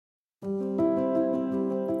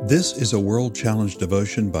This is a World Challenge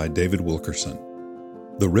devotion by David Wilkerson.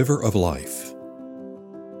 The River of Life.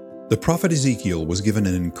 The prophet Ezekiel was given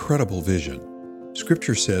an incredible vision.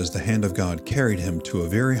 Scripture says the hand of God carried him to a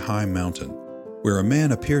very high mountain, where a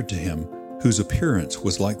man appeared to him whose appearance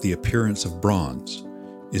was like the appearance of bronze.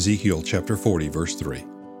 Ezekiel chapter 40, verse 3.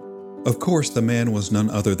 Of course, the man was none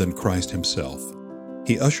other than Christ himself.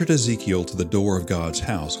 He ushered Ezekiel to the door of God's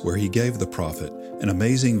house, where he gave the prophet an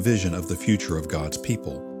amazing vision of the future of God's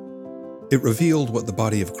people. It revealed what the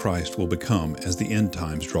body of Christ will become as the end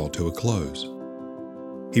times draw to a close.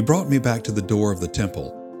 He brought me back to the door of the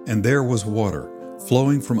temple, and there was water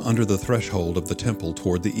flowing from under the threshold of the temple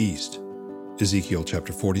toward the east. Ezekiel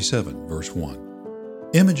chapter 47, verse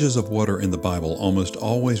 1. Images of water in the Bible almost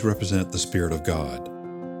always represent the Spirit of God.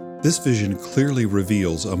 This vision clearly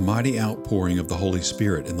reveals a mighty outpouring of the Holy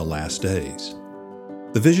Spirit in the last days.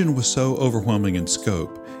 The vision was so overwhelming in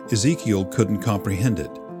scope, Ezekiel couldn't comprehend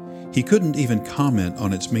it. He couldn't even comment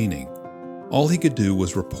on its meaning. All he could do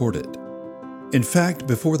was report it. In fact,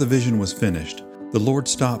 before the vision was finished, the Lord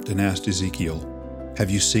stopped and asked Ezekiel, "Have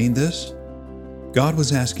you seen this?" God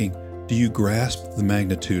was asking, "Do you grasp the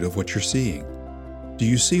magnitude of what you're seeing? Do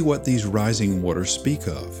you see what these rising waters speak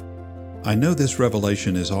of? I know this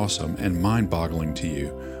revelation is awesome and mind-boggling to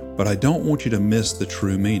you, but I don't want you to miss the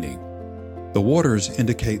true meaning. The waters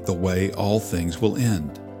indicate the way all things will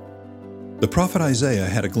end." The prophet Isaiah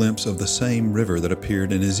had a glimpse of the same river that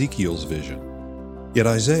appeared in Ezekiel's vision. Yet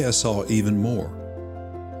Isaiah saw even more.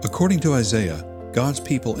 According to Isaiah, God's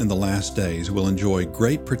people in the last days will enjoy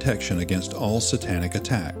great protection against all satanic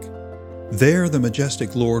attack. There the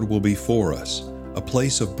majestic Lord will be for us, a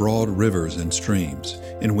place of broad rivers and streams,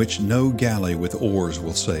 in which no galley with oars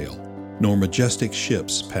will sail, nor majestic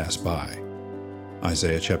ships pass by.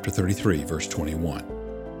 Isaiah chapter 33, verse 21.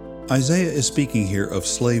 Isaiah is speaking here of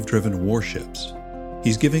slave-driven warships.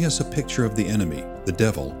 He's giving us a picture of the enemy, the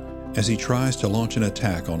devil, as he tries to launch an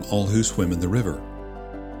attack on all who swim in the river.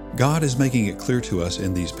 God is making it clear to us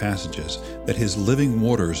in these passages that his living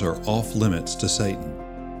waters are off limits to Satan.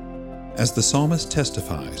 As the psalmist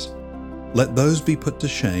testifies, "Let those be put to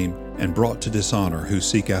shame and brought to dishonor who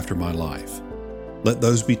seek after my life. Let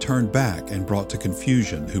those be turned back and brought to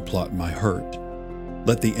confusion who plot my hurt.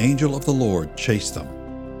 Let the angel of the Lord chase them."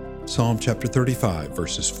 Psalm chapter 35,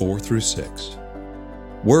 verses 4 through 6.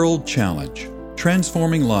 World Challenge: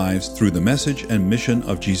 Transforming lives through the message and mission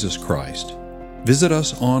of Jesus Christ. Visit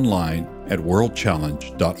us online at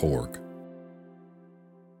worldchallenge.org.